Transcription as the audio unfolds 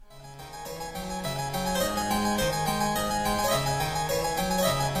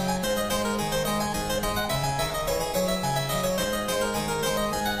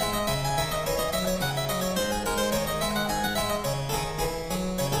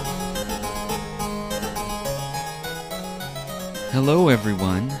Hello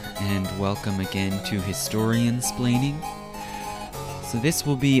everyone, and welcome again to Historiansplaining. So this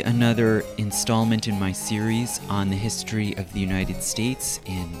will be another installment in my series on the history of the United States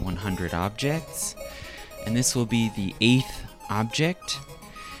in 100 objects. And this will be the 8th object,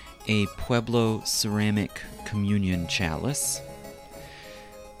 a Pueblo ceramic communion chalice.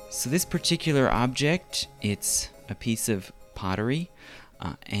 So this particular object, it's a piece of pottery,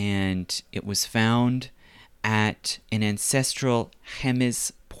 and it was found at an ancestral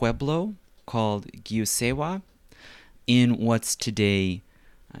Jemez Pueblo called Giusewa in what's today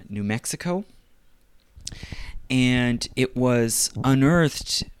New Mexico. And it was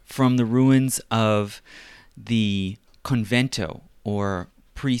unearthed from the ruins of the convento, or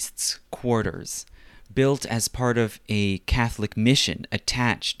priest's quarters, built as part of a Catholic mission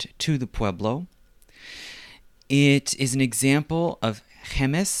attached to the pueblo. It is an example of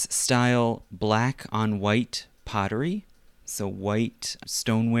Jemez-style black on white pottery, so white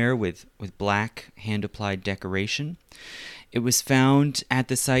stoneware with black hand-applied decoration. It was found at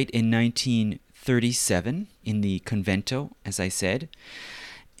the site in 1937 in the convento, as I said,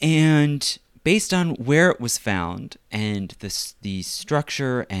 and based on where it was found and the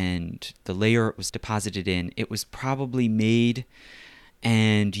structure and the layer it was deposited in, it was probably made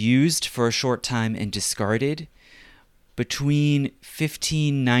and used for a short time and discarded between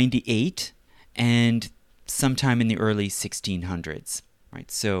 1598 and sometime in the early 1600s, right?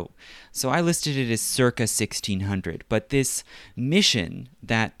 So I listed it as circa 1600, but this mission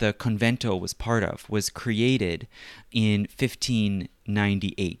that the convento was part of was created in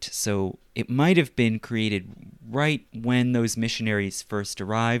 1598. So it might have been created right when those missionaries first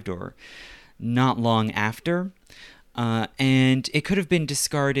arrived or not long after, and it could have been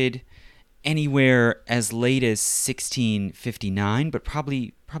discarded anywhere as late as 1659, but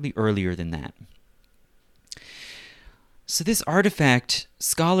probably earlier than that. So this artifact,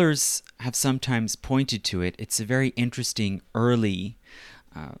 scholars have sometimes pointed to it. It's a very interesting early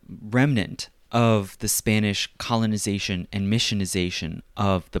remnant of the Spanish colonization and missionization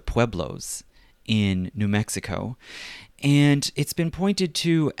of the pueblos in New Mexico. And it's been pointed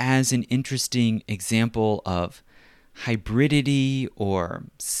to as an interesting example of hybridity or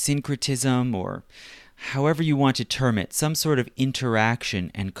syncretism, or however you want to term it, some sort of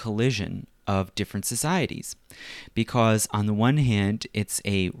interaction and collision of different societies. Because on the one hand, it's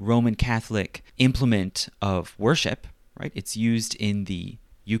a Roman Catholic implement of worship, right? It's used in the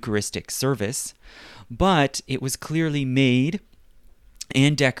Eucharistic service, but it was clearly made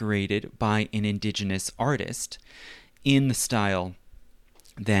and decorated by an indigenous artist in the style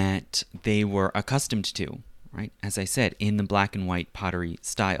that they were accustomed to, right? As I said, in the black and white pottery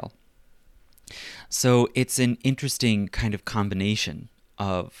style. So it's an interesting kind of combination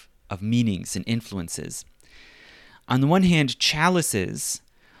of meanings and influences. On the one hand, chalices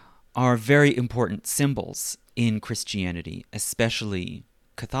are very important symbols in Christianity, especially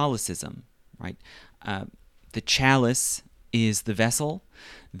Catholicism, right? The chalice is the vessel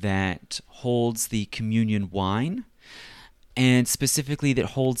that holds the communion wine, and specifically that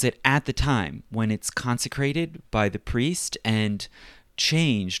holds it at the time when it's consecrated by the priest and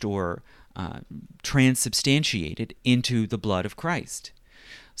changed or transubstantiated into the blood of Christ.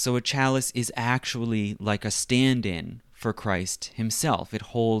 So a chalice is actually like a stand-in for Christ himself. It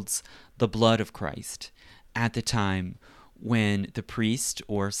holds the blood of Christ at the time when the priest,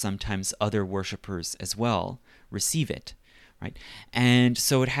 or sometimes other worshipers as well, receive it. Right? And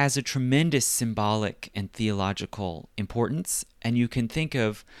so it has a tremendous symbolic and theological importance, and you can think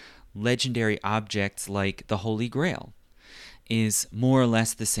of legendary objects like the Holy Grail is more or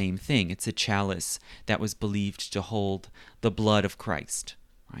less the same thing. It's a chalice that was believed to hold the blood of Christ,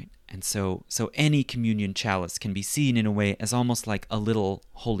 right? And so any communion chalice can be seen in a way as almost like a little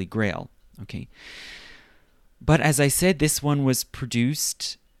Holy Grail, okay? But as I said, this one was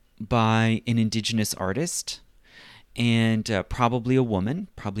produced by an indigenous artist, and probably a woman,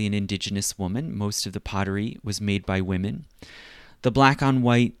 probably an indigenous woman. Most of the pottery was made by women. The black on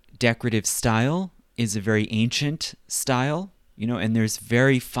white decorative style is a very ancient style, and there's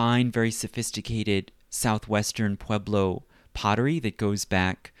very fine, very sophisticated southwestern Pueblo pottery that goes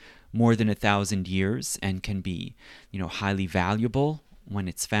back more than 1,000 years and can be, highly valuable when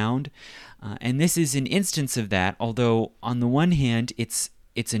it's found. And this is an instance of that, although on the one hand, it's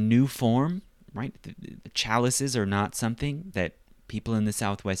a new form. Right, the chalices are not something that people in the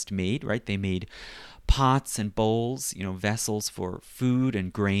Southwest made. Right, they made pots and bowls, vessels for food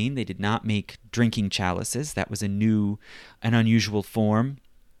and grain. They did not make drinking chalices. That was an unusual form.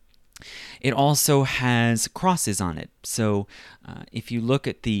 It also has crosses on it. So if you look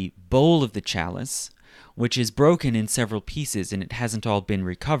at the bowl of the chalice, which is broken in several pieces and it hasn't all been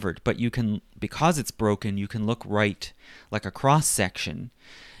recovered. But because it's broken, you can look right, like a cross section,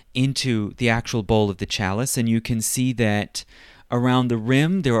 into the actual bowl of the chalice, and you can see that around the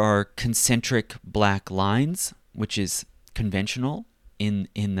rim there are concentric black lines, which is conventional in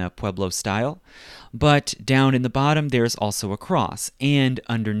the Pueblo style. But down in the bottom there's also a cross, and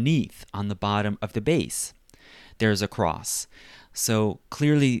underneath on the bottom of the base there's a cross. So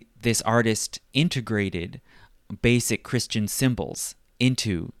clearly this artist integrated basic Christian symbols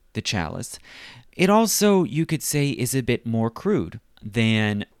into the chalice. It also, you could say, is a bit more crude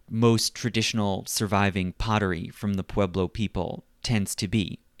than most traditional surviving pottery from the Pueblo people tends to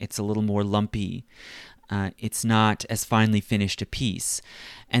be. It's a little more lumpy. It's not as finely finished a piece.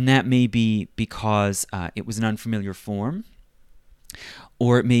 And that may be because it was an unfamiliar form,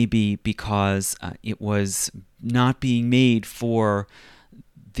 or it may be because it was not being made for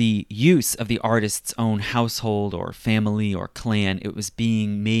the use of the artist's own household or family or clan. It was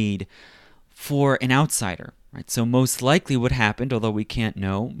being made for an outsider. Right? So most likely what happened, although we can't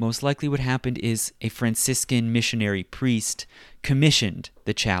know, most likely what happened is a Franciscan missionary priest commissioned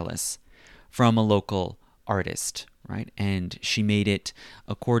the chalice from a local artist, right? And she made it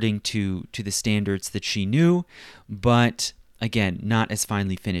according to the standards that she knew, but again, not as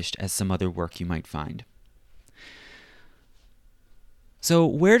finely finished as some other work you might find. So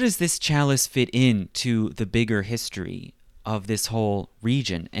where does this chalice fit into the bigger history of this whole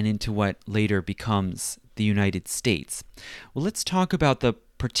region and into what later becomes the United States? Well, let's talk about the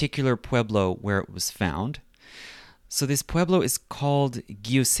particular pueblo where it was found. So this pueblo is called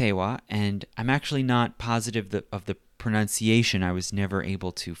Giusewa, and I'm actually not positive of the pronunciation. I was never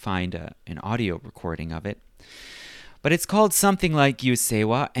able to find an audio recording of it. But it's called something like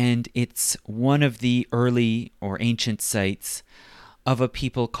Giusewa, and it's one of the early or ancient sites of a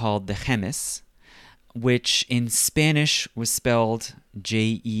people called the Jemez, which in Spanish was spelled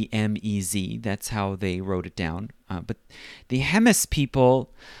Jemez. That's how they wrote it down. But the Jemez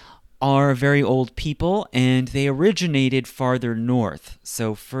people are a very old people, and they originated farther north,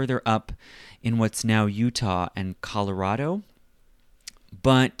 so further up in what's now Utah and Colorado.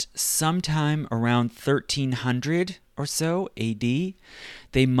 But sometime around 1300 or so AD,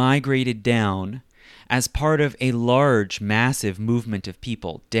 they migrated down as part of a large, massive movement of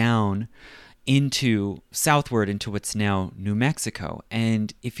people down southward into what's now New Mexico.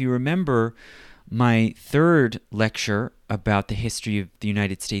 And if you remember my third lecture about the history of the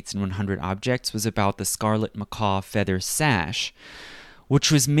United States in 100 Objects was about the scarlet macaw feather sash,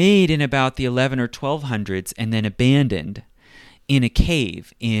 which was made in about the 11 or 1200s and then abandoned in a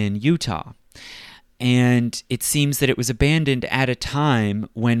cave in Utah. And it seems that it was abandoned at a time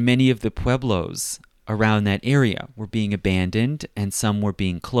when many of the pueblos around that area were being abandoned, and some were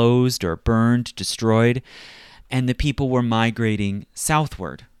being closed or burned, destroyed, and the people were migrating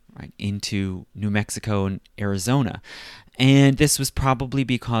southward, right, into New Mexico and Arizona. And this was probably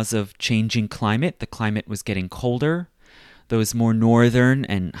because of changing climate. The climate was getting colder. Those more northern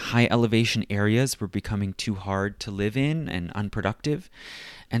and high elevation areas were becoming too hard to live in and unproductive.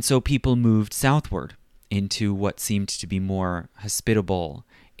 And so people moved southward into what seemed to be more hospitable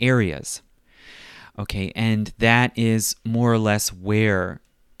areas. Okay, and that is more or less where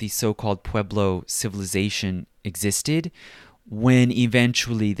the so-called Pueblo civilization existed when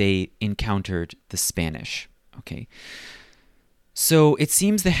eventually they encountered the Spanish. Okay, so it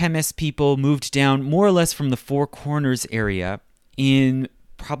seems the Jemez people moved down more or less from the Four Corners area in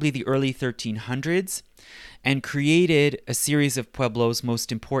probably the early 1300s and created a series of pueblos,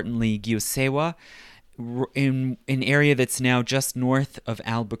 most importantly Giusewa, in an area that's now just north of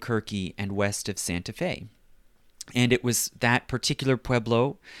Albuquerque and west of Santa Fe. And it was that particular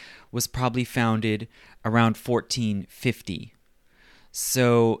pueblo was probably founded around 1450.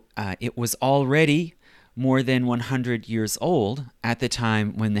 So it was already more than 100 years old at the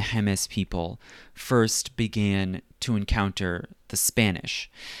time when the Jemez people first began to encounter the Spanish.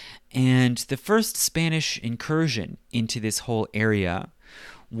 And the first Spanish incursion into this whole area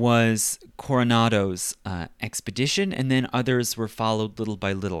was Coronado's expedition, and then others were followed little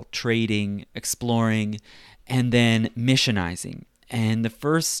by little, trading, exploring, and then missionizing. And the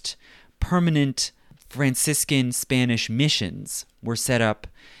first permanent Franciscan Spanish missions were set up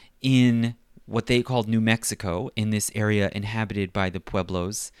in what they called New Mexico, in this area inhabited by the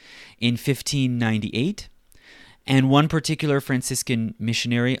Pueblos, in 1598. And one particular Franciscan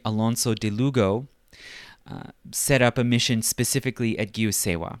missionary, Alonso de Lugo, set up a mission specifically at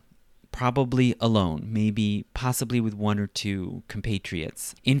Giusewa, probably alone, possibly with one or two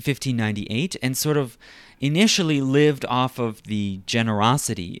compatriots, in 1598, and sort of initially lived off of the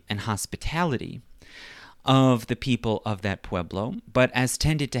generosity and hospitality of the people of that pueblo. But as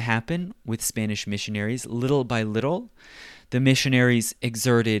tended to happen with Spanish missionaries, little by little, the missionaries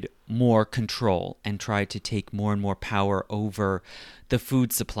exerted more control and tried to take more and more power over the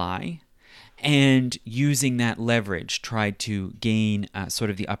food supply, and using that leverage tried to gain sort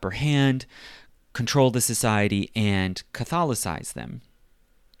of the upper hand, control the society, and Catholicize them.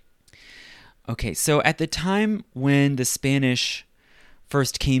 Okay, so at the time when the Spanish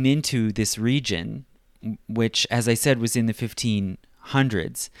first came into this region, which, as I said, was in the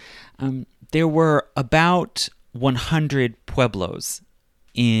 1500s, there were about 100 pueblos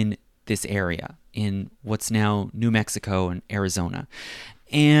in this area, in what's now New Mexico and Arizona.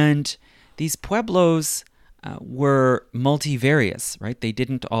 And these pueblos were multivarious, right? They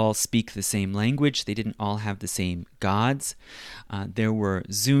didn't all speak the same language. They didn't all have the same gods. There were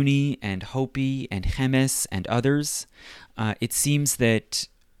Zuni and Hopi and Jemez and others. It seems that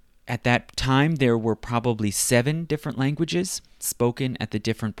at that time there were probably 7 different languages spoken at the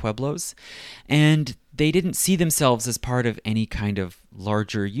different pueblos, and they didn't see themselves as part of any kind of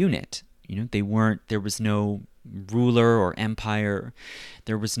larger unit. There was no ruler or empire.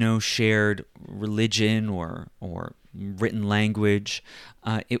 There was no shared religion or written language.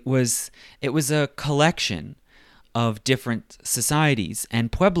 It was a collection of different societies,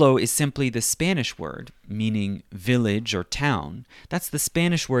 and pueblo is simply the Spanish word meaning village or town. That's the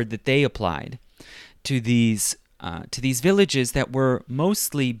Spanish word that they applied to these villages that were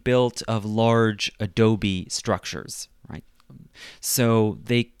mostly built of large adobe structures, right? So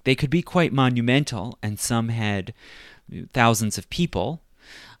they could be quite monumental, and some had thousands of people,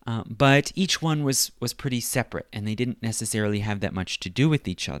 but each one was pretty separate, and they didn't necessarily have that much to do with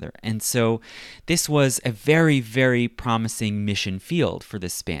each other. And so this was a very, very promising mission field for the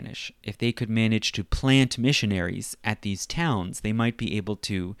Spanish. If they could manage to plant missionaries at these towns, they might be able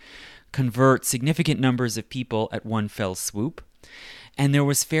to convert significant numbers of people at one fell swoop. And there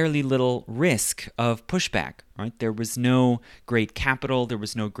was fairly little risk of pushback, right? There was no great capital, there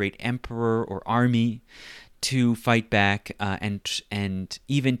was no great emperor or army to fight back and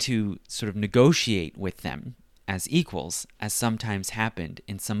even to sort of negotiate with them as equals, as sometimes happened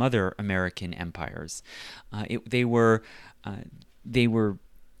in some other American empires. They were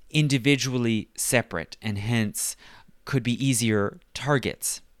individually separate and hence could be easier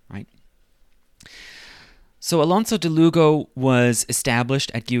targets, right? So Alonso de Lugo was established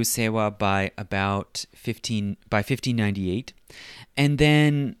at Giuseiwa by 1598, and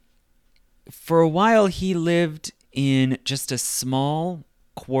then for a while he lived in just a small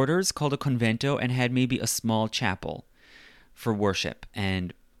quarters called a convento and had maybe a small chapel for worship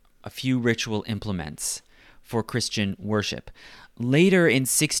and a few ritual implements for Christian worship. Later in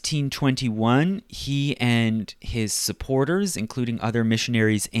 1621, he and his supporters, including other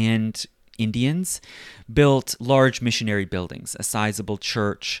missionaries and Indians, built large missionary buildings, a sizable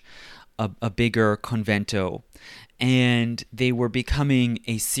church, a bigger convento, and they were becoming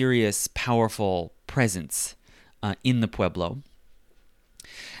a serious, powerful presence in the pueblo.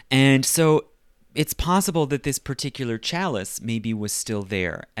 And so it's possible that this particular chalice maybe was still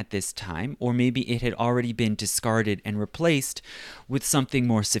there at this time, or maybe it had already been discarded and replaced with something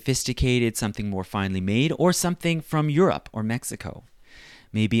more sophisticated, something more finely made, or something from Europe or Mexico.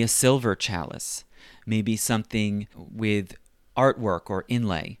 Maybe a silver chalice, maybe something with artwork or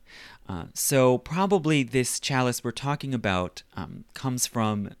inlay. So probably this chalice we're talking about comes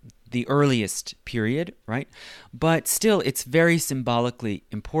from the earliest period, right? But still, it's very symbolically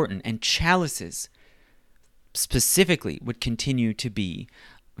important, and chalices specifically would continue to be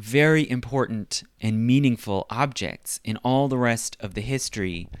very important and meaningful objects in all the rest of the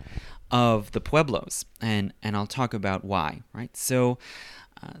history of the pueblos, and I'll talk about why, right? So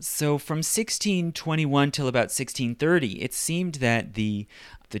from 1621 till about 1630, it seemed that the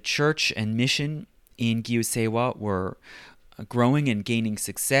church and mission in Giuseiwa were growing and gaining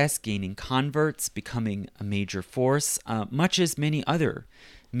success, gaining converts, becoming a major force, much as many other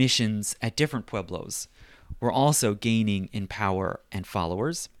missions at different pueblos were also gaining in power and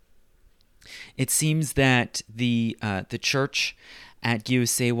followers. It seems that the church at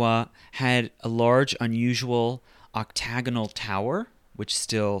Giuseiwa had a large, unusual octagonal tower, which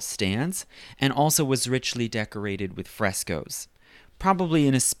still stands, and also was richly decorated with frescoes, probably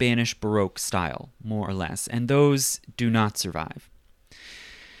in a Spanish Baroque style, more or less, and those do not survive.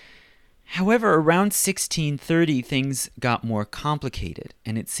 However, around 1630, things got more complicated,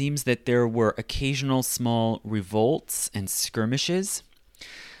 and it seems that there were occasional small revolts and skirmishes.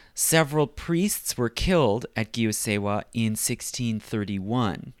 Several priests were killed at Giuseiwa in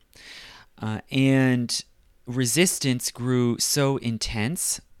 1631, and resistance grew so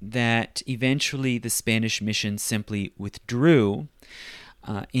intense that eventually the Spanish mission simply withdrew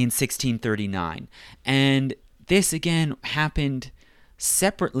in 1639. And this again happened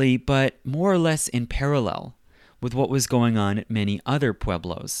separately, but more or less in parallel with what was going on at many other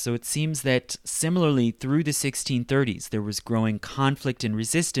pueblos. So it seems that similarly through the 1630s, there was growing conflict and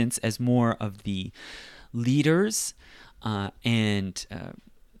resistance as more of the leaders and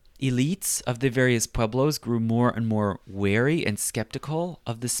elites of the various pueblos grew more and more wary and skeptical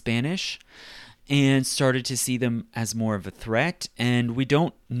of the Spanish and started to see them as more of a threat. And we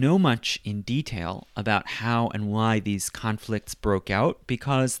don't know much in detail about how and why these conflicts broke out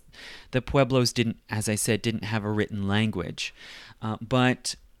because the pueblos didn't, as I said, didn't have a written language.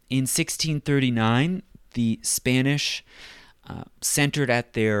 But in 1639, the Spanish, centered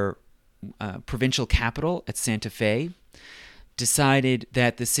at their provincial capital at Santa Fe, decided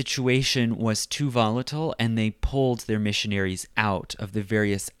that the situation was too volatile and they pulled their missionaries out of the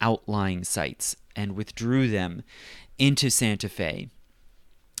various outlying sites and withdrew them into Santa Fe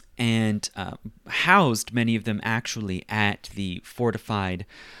and housed many of them actually at the fortified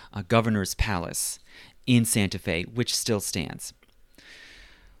governor's palace in Santa Fe, which still stands.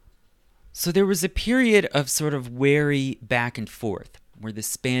 So there was a period of sort of wary back and forth where the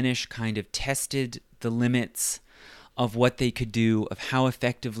Spanish kind of tested the limits of what they could do, of how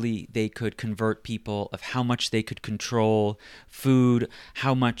effectively they could convert people, of how much they could control food,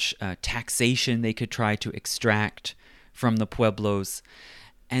 how much taxation they could try to extract from the pueblos.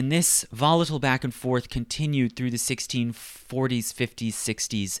 And this volatile back and forth continued through the 1640s, 50s,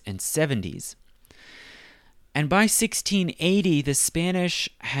 60s, and 70s. And by 1680, the Spanish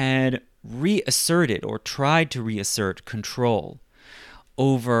had reasserted or tried to reassert control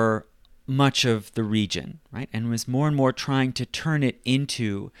over much of the region, right? And was more and more trying to turn it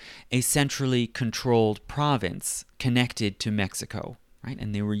into a centrally controlled province connected to Mexico, right?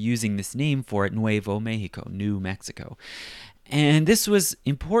 And they were using this name for it, Nuevo Mexico, New Mexico. And this was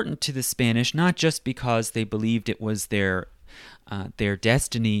important to the Spanish, not just because they believed it was their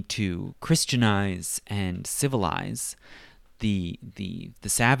destiny to Christianize and civilize the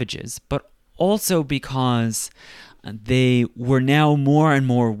savages, but also because they were now more and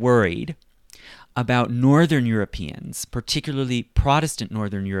more worried about Northern Europeans, particularly Protestant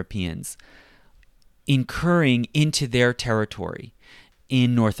Northern Europeans, incurring into their territory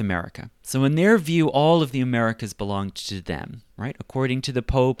in North America. So in their view, all of the Americas belonged to them, right? According to the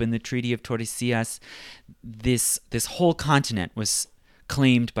Pope and the Treaty of Tordesillas, this whole continent was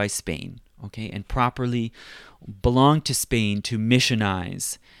claimed by Spain, okay, and properly belonged to Spain to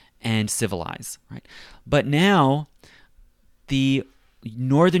missionize and civilize, right? But now the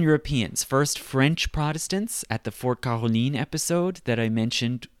Northern Europeans, first French Protestants at the Fort Caroline episode that I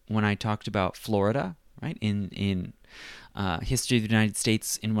mentioned when I talked about Florida, right, in History of the United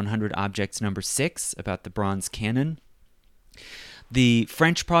States in 100 Objects number 6 about the Bronze Cannon. The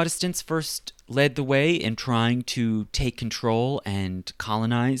French Protestants first led the way in trying to take control and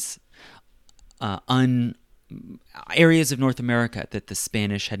colonize areas of North America that the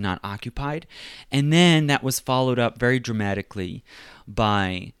Spanish had not occupied. And then that was followed up very dramatically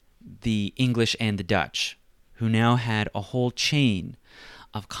by the English and the Dutch, who now had a whole chain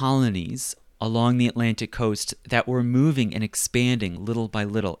of colonies along the Atlantic coast that were moving and expanding little by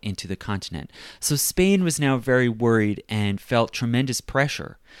little into the continent. So Spain was now very worried and felt tremendous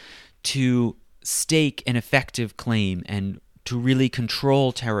pressure to stake an effective claim and to really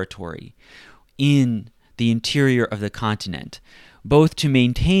control territory in the interior of the continent, both to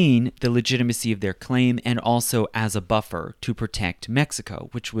maintain the legitimacy of their claim and also as a buffer to protect Mexico,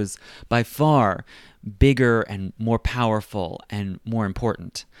 which was by far bigger and more powerful and more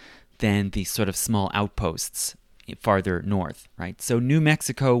important than the sort of small outposts farther north, right? So New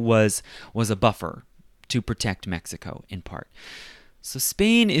Mexico was a buffer to protect Mexico in part. So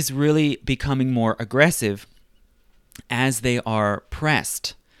Spain is really becoming more aggressive as they are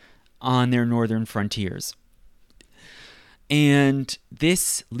pressed on their northern frontiers. And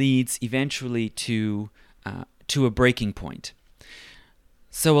this leads eventually to a breaking point.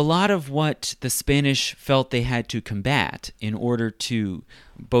 So a lot of what the Spanish felt they had to combat in order to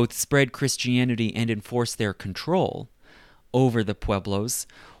both spread Christianity and enforce their control over the pueblos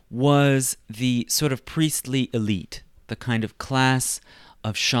was the sort of priestly elite, the kind of class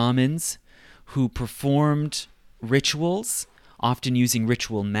of shamans who performed rituals, often using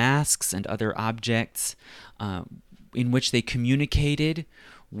ritual masks and other objects, in which they communicated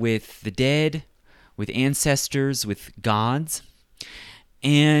with the dead, with ancestors, with gods.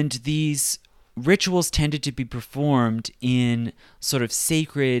 And these rituals tended to be performed in sort of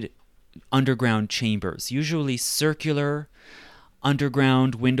sacred underground chambers, usually circular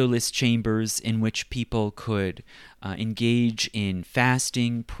underground windowless chambers in which people could engage in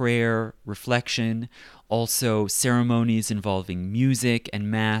fasting, prayer, reflection, also ceremonies involving music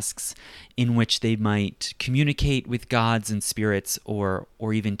and masks in which they might communicate with gods and spirits or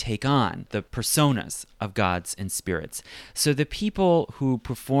even take on the personas of gods and spirits. So the people who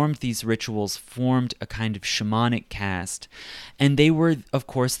performed these rituals formed a kind of shamanic caste, and they were, of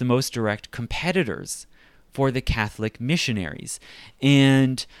course, the most direct competitors for the Catholic missionaries.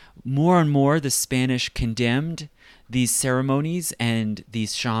 And more, the Spanish condemned these ceremonies and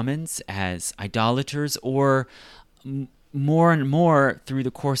these shamans as idolaters, or more and more through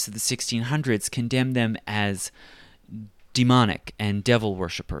the course of the 1600s condemned them as demonic and devil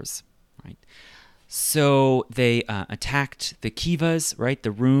worshippers. Right? So they attacked the kivas, right,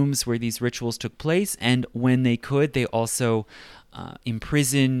 the rooms where these rituals took place, and when they could, they also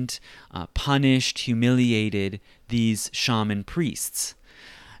imprisoned, punished, humiliated these shaman priests.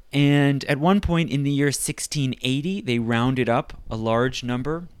 And at one point in the year 1680, they rounded up a large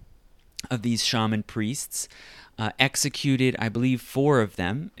number of these shaman priests, executed, I believe, 4 of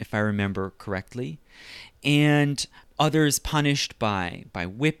them, if I remember correctly, and others punished by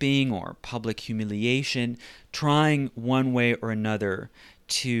whipping or public humiliation, trying one way or another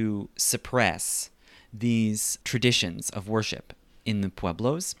to suppress these traditions of worship in the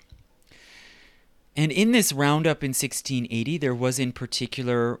pueblos. And in this roundup in 1680, there was in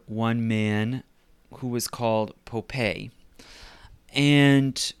particular one man who was called Popé.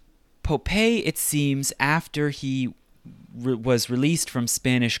 And Popé, it seems, after he was released from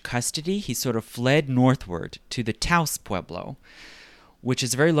Spanish custody, he sort of fled northward to the Taos Pueblo, which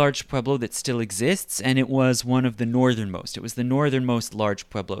is a very large pueblo that still exists, and it was one of the northernmost. It was the northernmost large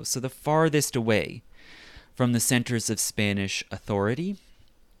pueblo, so the farthest away from the centers of Spanish authority.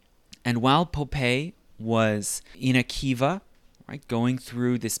 And while Popé was in a kiva, right, going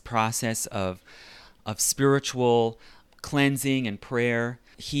through this process of spiritual cleansing and prayer,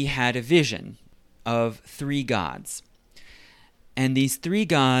 he had a vision of 3 gods. And these 3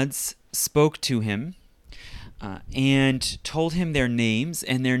 gods spoke to him and told him their names,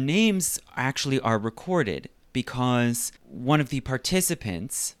 and their names actually are recorded because one of the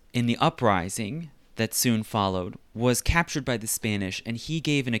participants in the uprising that soon followed was captured by the Spanish, and he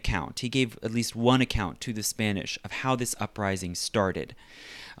gave an account. He gave at least one account to the Spanish of how this uprising started,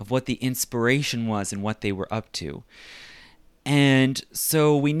 of what the inspiration was and what they were up to. And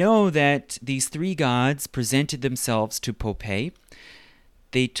so we know that these 3 gods presented themselves to Popé.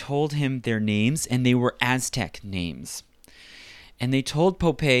 They told him their names, and they were Aztec names. And they told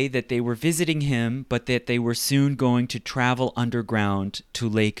Popé that they were visiting him, but that they were soon going to travel underground to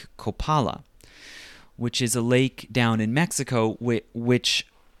Lake Copala, which is a lake down in Mexico, which,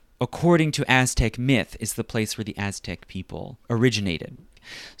 according to Aztec myth, is the place where the Aztec people originated.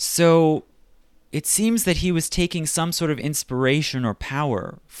 So it seems that he was taking some sort of inspiration or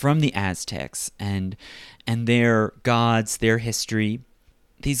power from the Aztecs and their gods, their history.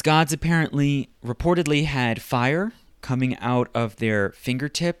 These gods apparently, reportedly had fire coming out of their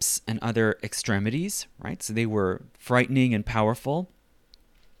fingertips and other extremities, right? So they were frightening and powerful.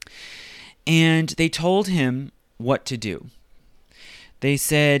 And they told him what to do. They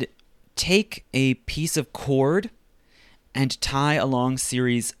said, take a piece of cord and tie a long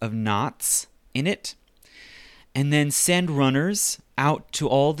series of knots in it, and then send runners out to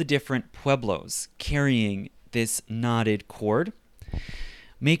all the different pueblos carrying this knotted cord.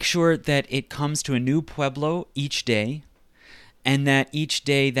 Make sure that it comes to a new pueblo each day, and that each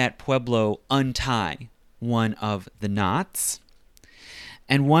day that pueblo untie one of the knots.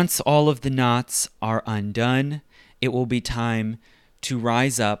 And once all of the knots are undone, it will be time to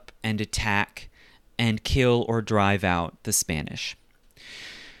rise up and attack and kill or drive out the Spanish.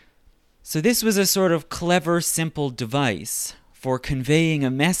 So this was a sort of clever, simple device for conveying a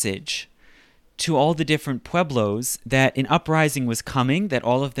message to all the different pueblos that an uprising was coming, that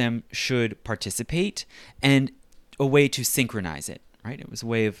all of them should participate, and a way to synchronize it. Right? It was a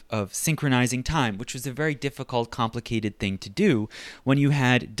way of synchronizing time, which was a very difficult, complicated thing to do when you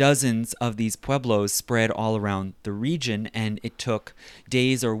had dozens of these pueblos spread all around the region, and it took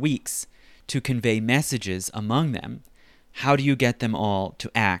days or weeks to convey messages among them. How do you get them all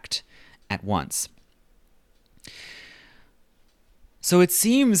to act at once? So it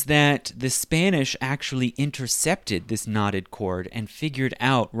seems that the Spanish actually intercepted this knotted cord and figured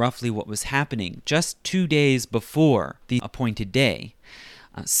out roughly what was happening just 2 days before the appointed day.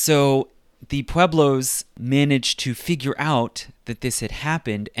 So the pueblos managed to figure out that this had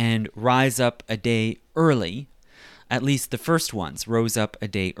happened and rise up a day early, At least the first ones rose up a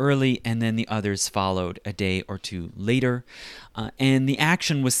day early, and then the others followed a day or two later. And the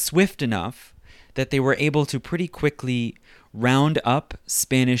action was swift enough that they were able to pretty quickly round up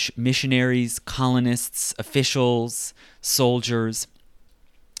Spanish missionaries, colonists, officials, soldiers.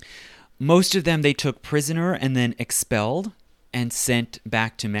 Most of them they took prisoner and then expelled and sent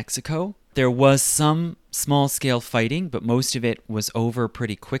back to Mexico. There was some small-scale fighting, but most of it was over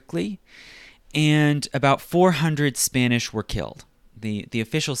pretty quickly. And about 400 Spanish were killed. The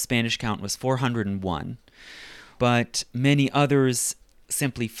official Spanish count was 401, but many others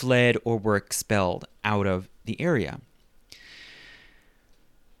simply fled or were expelled out of the area.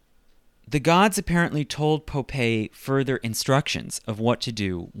 The gods apparently told Popeye further instructions of what to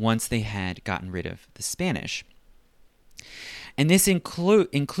do once they had gotten rid of the Spanish. And this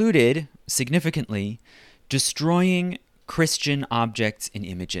included, significantly, destroying Christian objects and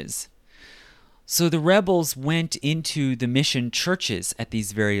images. So the rebels went into the mission churches at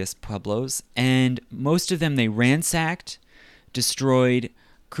these various pueblos, and most of them they ransacked, destroyed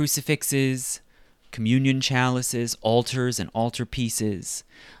crucifixes, communion chalices, altars, and altar pieces.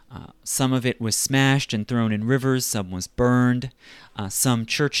 Some of it was smashed and thrown in rivers, some was burned, some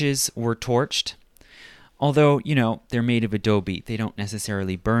churches were torched. Although, they're made of adobe, they don't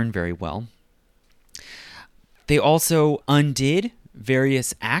necessarily burn very well. They also undid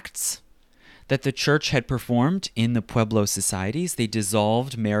various acts that the church had performed in the Pueblo societies. They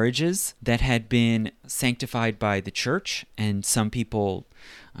dissolved marriages that had been sanctified by the church, and some people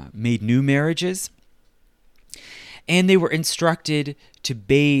made new marriages. And they were instructed to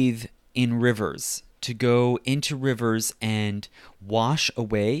bathe in rivers, to go into rivers and wash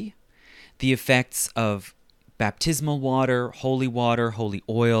away the effects of baptismal water, holy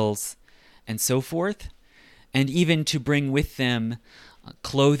oils, and so forth, and even to bring with them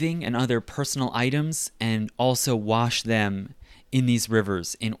clothing and other personal items, and also wash them in these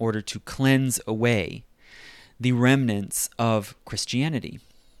rivers in order to cleanse away the remnants of Christianity.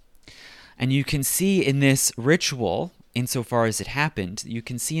 And you can see in this ritual, insofar as it happened, you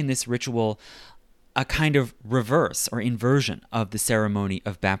can see in this ritual a kind of reverse or inversion of the ceremony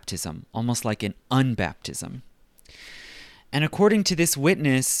of baptism, almost like an unbaptism. And according to this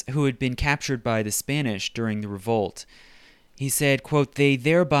witness who had been captured by the Spanish during the revolt, he said, quote, "They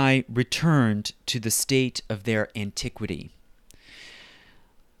thereby returned to the state of their antiquity."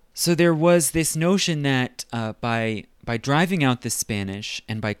 So there was this notion that by driving out the Spanish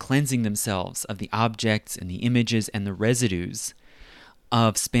and by cleansing themselves of the objects and the images and the residues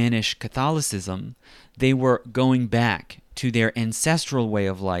of Spanish Catholicism, they were going back to their ancestral way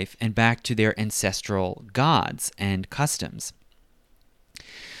of life and back to their ancestral gods and customs.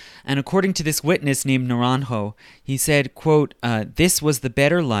 And according to this witness named Naranjo, he said, quote, "This was the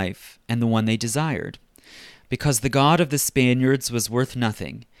better life and the one they desired, because the God of the Spaniards was worth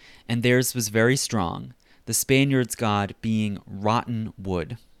nothing, and theirs was very strong, the Spaniards' God being rotten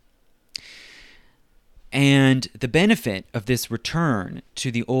wood." And the benefit of this return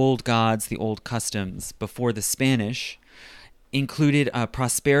to the old gods, the old customs before the Spanish, included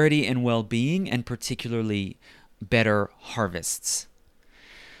prosperity and well-being, and particularly better harvests.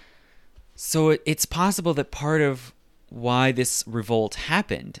 So it's possible that part of why this revolt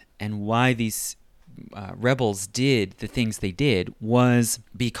happened and why these rebels did the things they did was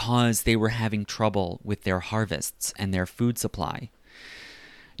because they were having trouble with their harvests and their food supply.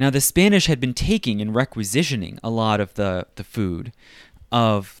 Now, the Spanish had been taking and requisitioning a lot of the food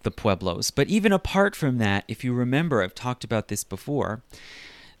of the pueblos. But even apart from that, if you remember, I've talked about this before,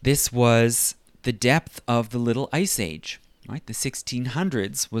 this was the depth of the Little Ice Age. Right? The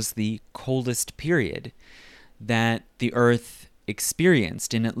 1600s was the coldest period that the Earth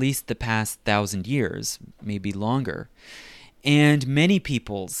experienced in at least the past 1,000 years, maybe longer. And many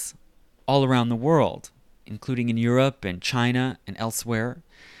peoples all around the world, including in Europe and China and elsewhere,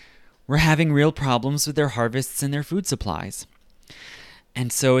 were having real problems with their harvests and their food supplies.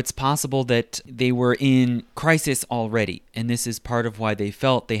 And so it's possible that they were in crisis already, and this is part of why they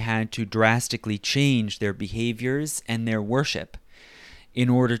felt they had to drastically change their behaviors and their worship in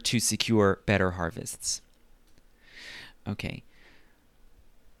order to secure better harvests. Okay.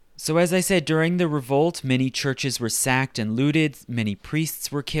 So as I said, during the revolt, many churches were sacked and looted, many priests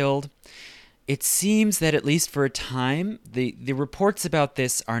were killed. It seems that at least for a time, the reports about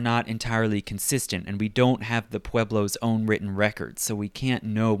this are not entirely consistent, and we don't have the Pueblo's own written records, so we can't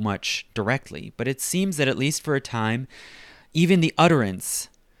know much directly. But it seems that at least for a time, even the utterance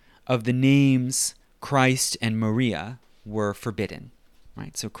of the names Christ and Maria were forbidden.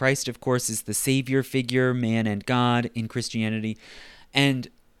 Right? So Christ, of course, is the Savior figure, man and God in Christianity, and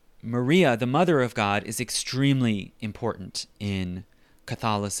Maria, the Mother of God, is extremely important in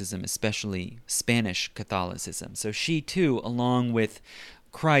Catholicism, especially Spanish Catholicism. So she too, along with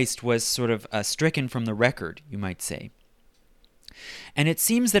Christ, was sort of stricken from the record, you might say. And it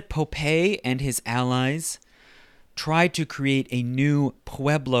seems that Pope and his allies tried to create a new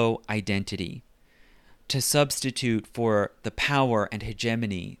Pueblo identity to substitute for the power and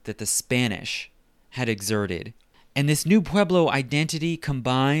hegemony that the Spanish had exerted. And this new Pueblo identity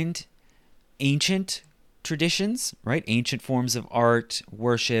combined ancient traditions, right? Ancient forms of art,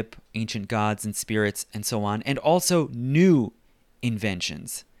 worship, ancient gods and spirits, and so on, and also new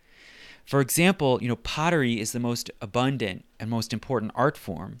inventions. For example, pottery is the most abundant and most important art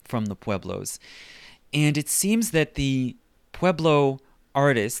form from the Pueblos. And it seems that the Pueblo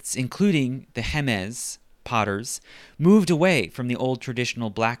artists, including the Jemez potters, moved away from the old traditional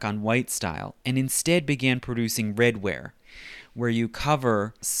black on white style and instead began producing redware, where you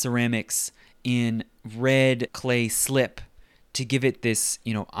cover ceramics in red clay slip to give it this,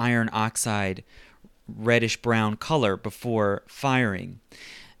 iron oxide reddish brown color before firing.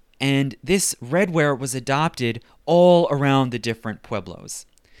 And this redware was adopted all around the different pueblos.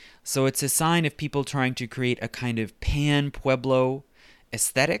 So it's a sign of people trying to create a kind of pan-Pueblo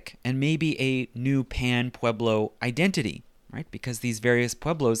aesthetic and maybe a new pan-Pueblo identity, right? Because these various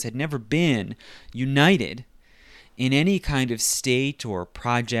pueblos had never been united in any kind of state or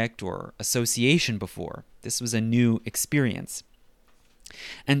project or association before. This was a new experience.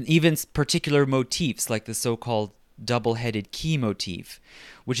 And even particular motifs like the so-called double-headed key motif,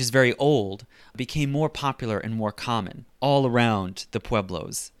 which is very old, became more popular and more common all around the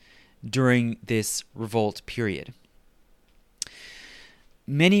pueblos during this revolt period.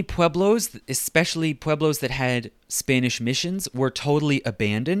 Many pueblos, especially pueblos that had Spanish missions, were totally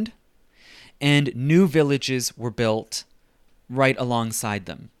abandoned, and new villages were built right alongside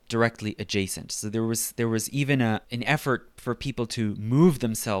them, directly adjacent. So there was even an effort for people to move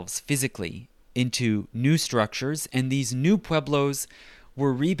themselves physically into new structures, and these new pueblos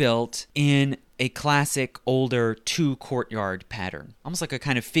were rebuilt in a classic older two-courtyard pattern, almost like a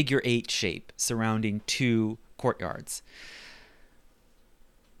kind of figure eight shape surrounding two courtyards.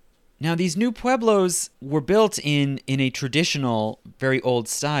 Now, these new pueblos were built in a traditional, very old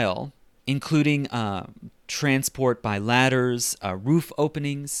style, including transport by ladders, roof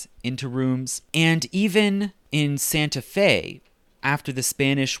openings into rooms, and even in Santa Fe, after the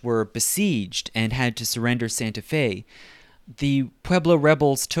Spanish were besieged and had to surrender Santa Fe, the Pueblo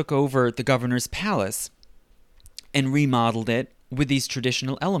rebels took over the governor's palace and remodeled it with these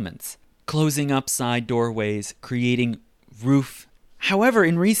traditional elements, closing up side doorways, creating roof. However,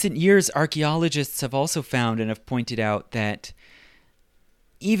 in recent years, archaeologists have also found and have pointed out that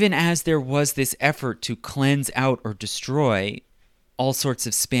even as there was this effort to cleanse out or destroy all sorts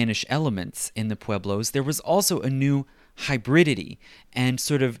of Spanish elements in the pueblos, there was also a new hybridity and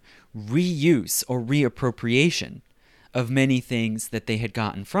sort of reuse or reappropriation of many things that they had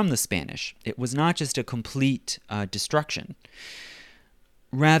gotten from the Spanish. It was not just a complete destruction.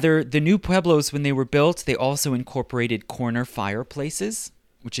 Rather, the new pueblos, when they were built, they also incorporated corner fireplaces,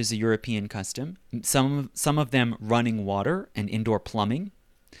 which is a European custom, some of them running water and indoor plumbing.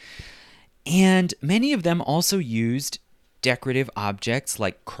 And many of them also used decorative objects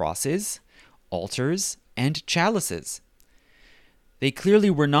like crosses, altars, and chalices. They clearly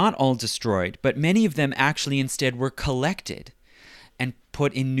were not all destroyed, but many of them actually instead were collected and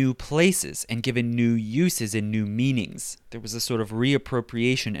put in new places and given new uses and new meanings. There was a sort of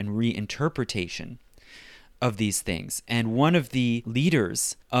reappropriation and reinterpretation of these things. And one of the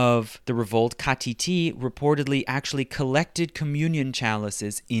leaders of the revolt, Katiti, reportedly actually collected communion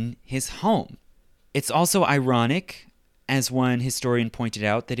chalices in his home. It's also ironic, as one historian pointed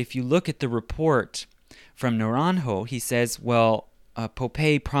out, that if you look at the report from Naranjo, he says,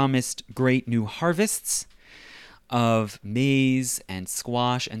 Pope promised great new harvests of maize and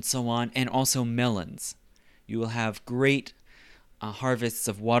squash and so on, and also melons. You will have great harvests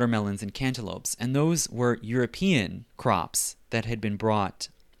of watermelons and cantaloupes, and those were European crops that had been brought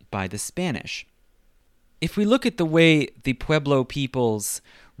by the Spanish. If we look at the way the Pueblo peoples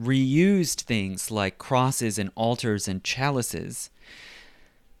reused things like crosses and altars and chalices,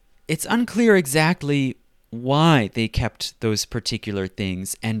 it's unclear exactly why they kept those particular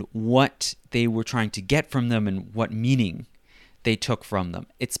things and what they were trying to get from them and what meaning they took from them.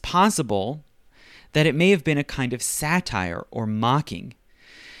 It's possible that it may have been a kind of satire or mocking.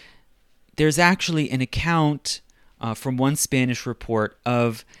 There's actually an account from one Spanish report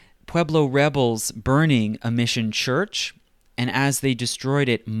of Pueblo rebels burning a mission church, and as they destroyed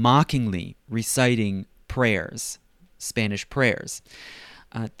it, mockingly reciting prayers, Spanish prayers.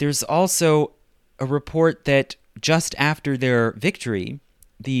 There's also a report that just after their victory,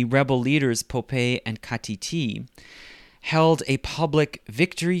 the rebel leaders Popé and Katiti held a public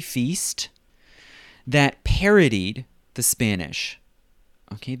victory feast that parodied the Spanish,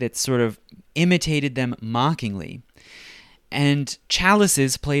 that sort of imitated them mockingly. And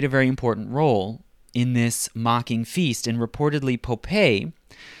chalices played a very important role in this mocking feast, and reportedly Popé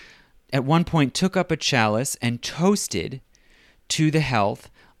at one point took up a chalice and toasted to the health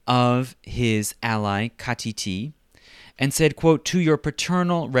of his ally Katiti and said, quote, "To your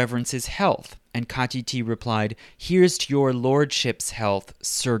paternal reverence's health." And Katiti replied, "Here's to your lordship's health,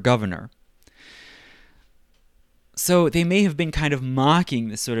 Sir Governor." So they may have been kind of mocking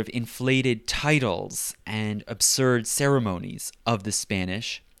the sort of inflated titles and absurd ceremonies of the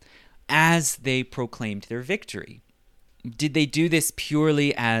Spanish as they proclaimed their victory. Did they do this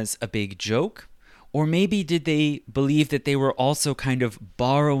purely as a big joke? Or maybe did they believe that they were also kind of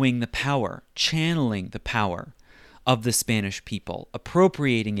borrowing the power, channeling the power of the Spanish people,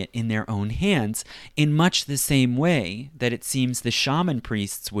 appropriating it in their own hands in much the same way that it seems the shaman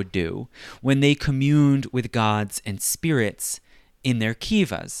priests would do when they communed with gods and spirits in their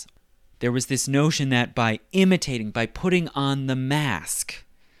kivas? There was this notion that by imitating, by putting on the mask,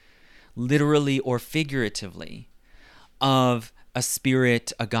 literally or figuratively, of a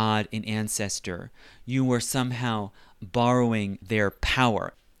spirit, a god, an ancestor, you were somehow borrowing their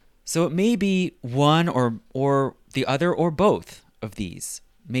power. So it may be one or the other or both of these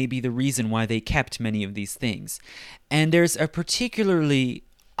may be the reason why they kept many of these things. And there's a particularly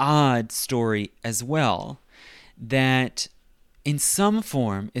odd story as well that in some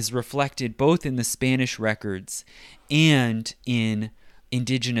form is reflected both in the Spanish records and in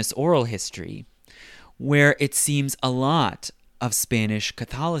indigenous oral history, where it seems a lot of Spanish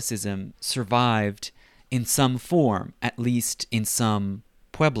Catholicism survived in some form, at least in some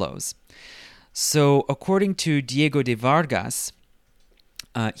pueblos. So according to Diego de Vargas,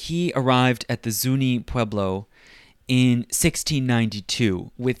 he arrived at the Zuni Pueblo in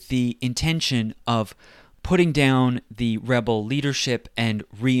 1692 with the intention of putting down the rebel leadership and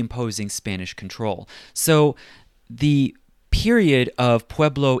reimposing Spanish control. So the period of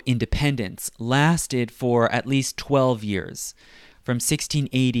Pueblo independence lasted for at least 12 years, from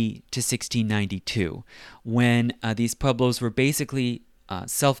 1680 to 1692, when these pueblos were basically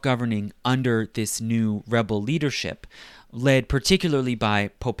self-governing under this new rebel leadership, led particularly by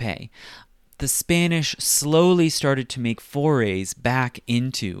Popé. The Spanish slowly started to make forays back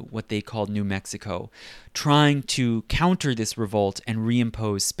into what they called New Mexico, trying to counter this revolt and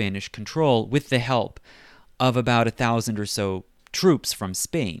reimpose Spanish control with the help of about 1,000 or so troops from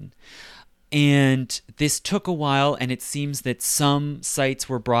Spain. And this took a while, and it seems that some sites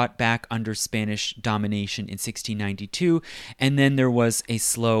were brought back under Spanish domination in 1692, and then there was a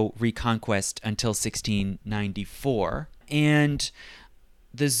slow reconquest until 1694. And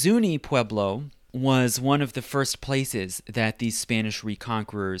the Zuni Pueblo was one of the first places that these Spanish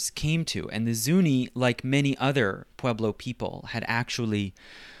reconquerors came to, and the Zuni, like many other Pueblo people, had actually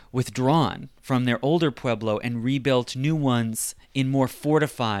withdrawn from their older pueblo and rebuilt new ones in more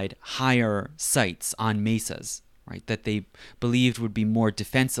fortified, higher sites on mesas, right, that they believed would be more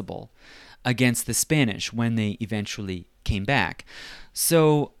defensible against the Spanish when they eventually came back.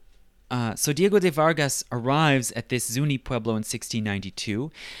 So Diego de Vargas arrives at this Zuni pueblo in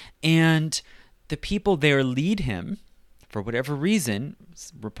 1692, and the people there lead him, for whatever reason,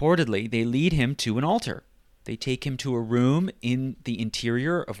 reportedly, they lead him to an altar. They take him to a room in the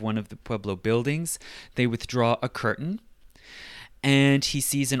interior of one of the Pueblo buildings. They withdraw a curtain, and he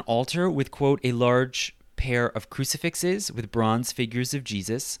sees an altar with, quote, a large pair of crucifixes with bronze figures of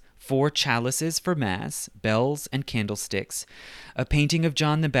Jesus, 4 chalices for Mass, bells and candlesticks, a painting of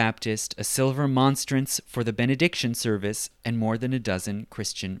John the Baptist, a silver monstrance for the benediction service, and more than a dozen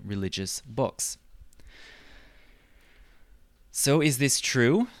Christian religious books. So is this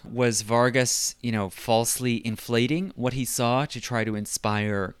true? Was Vargas, falsely inflating what he saw to try to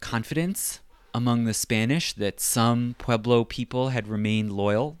inspire confidence among the Spanish that some Pueblo people had remained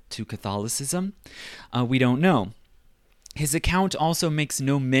loyal to Catholicism? We don't know. His account also makes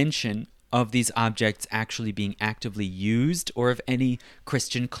no mention of these objects actually being actively used or of any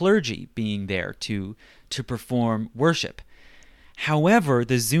Christian clergy being there to perform worship. However,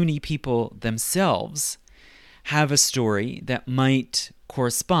 the Zuni people themselves have a story that might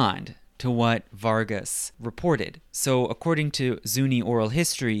correspond to what Vargas reported. So according to Zuni oral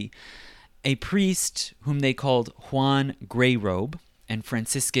history, a priest whom they called Juan Greyrobe, and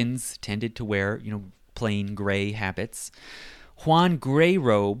Franciscans tended to wear, plain gray habits. Juan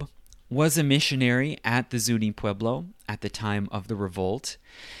Greyrobe was a missionary at the Zuni Pueblo at the time of the revolt.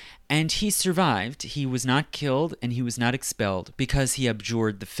 And he survived. He was not killed and he was not expelled because he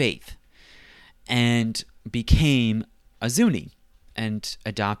abjured the faith and became a Zuni and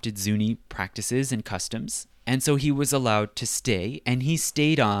adopted Zuni practices and customs. And so he was allowed to stay, and he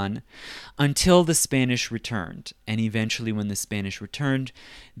stayed on until the Spanish returned. And eventually, when the Spanish returned,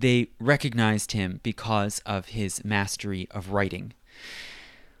 they recognized him because of his mastery of writing.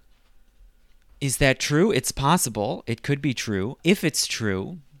 Is that true? It's possible. It could be true. If it's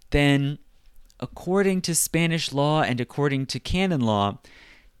true, then according to Spanish law and according to canon law,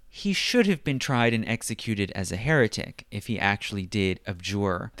 he should have been tried and executed as a heretic if he actually did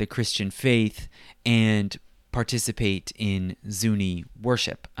abjure the Christian faith and participate in Zuni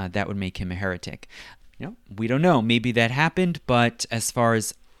worship. That would make him a heretic. We don't know. Maybe that happened, but as far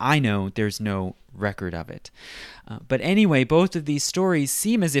as I know, there's no record of it. But anyway, both of these stories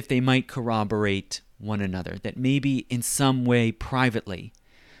seem as if they might corroborate one another, that maybe in some way privately,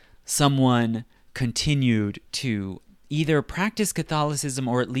 someone continued to either practice Catholicism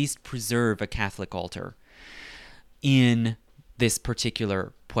or at least preserve a Catholic altar in this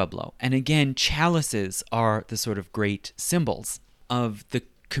particular pueblo. And again, chalices are the sort of great symbols of the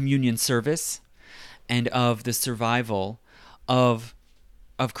communion service and of the survival of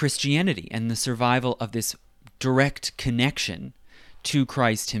Christianity and the survival of this direct connection to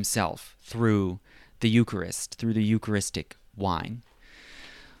Christ himself through the Eucharist, through the Eucharistic wine.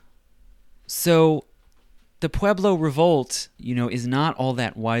 So the Pueblo Revolt, is not all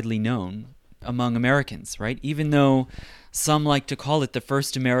that widely known among Americans, right? Even though some like to call it the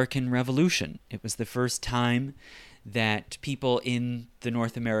first American Revolution. It was the first time that people in the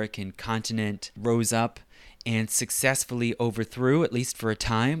North American continent rose up and successfully overthrew, at least for a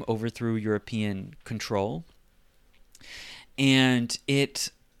time, European control. And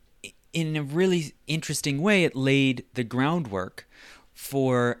it, in a really interesting way, it laid the groundwork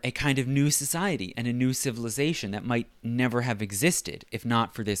for a kind of new society and a new civilization that might never have existed if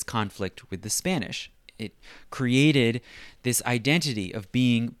not for this conflict with the Spanish. It created this identity of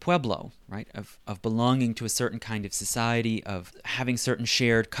being Pueblo, right? Of belonging to a certain kind of society, of having certain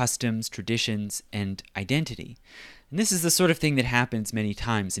shared customs, traditions, and identity. And this is the sort of thing that happens many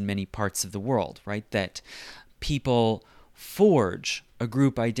times in many parts of the world, right? That people forge a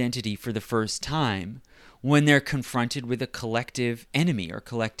group identity for the first time when they're confronted with a collective enemy or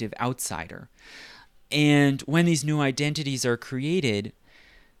collective outsider. And when these new identities are created,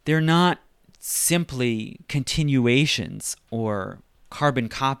 they're not simply continuations or carbon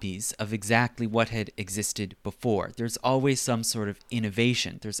copies of exactly what had existed before. There's always some sort of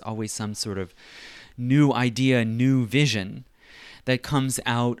innovation. There's always some sort of new idea, new vision that comes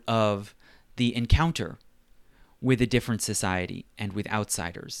out of the encounter with a different society and with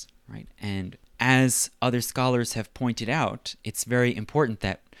outsiders, right? And as other scholars have pointed out, it's very important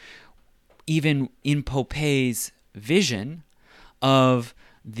that even in Popé's vision of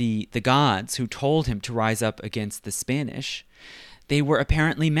the gods who told him to rise up against the Spanish, they were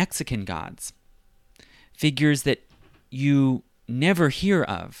apparently Mexican gods, figures that you never hear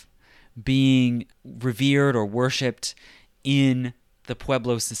of being revered or worshipped in the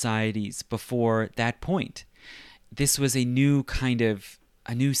Pueblo societies before that point. This was a new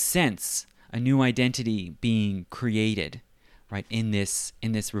sense, a new identity being created, right, in this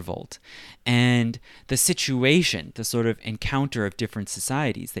revolt. And the situation, the sort of encounter of different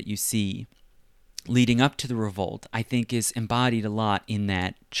societies that you see leading up to the revolt, I think is embodied a lot in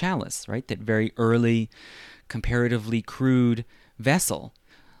that chalice, right? That very early, comparatively crude vessel.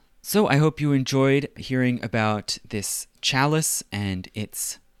 So I hope you enjoyed hearing about this chalice and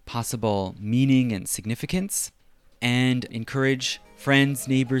its possible meaning and significance, and encourage friends,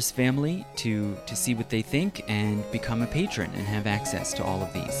 neighbors, family to see what they think and become a patron and have access to all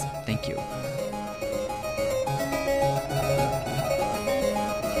of these. Thank you.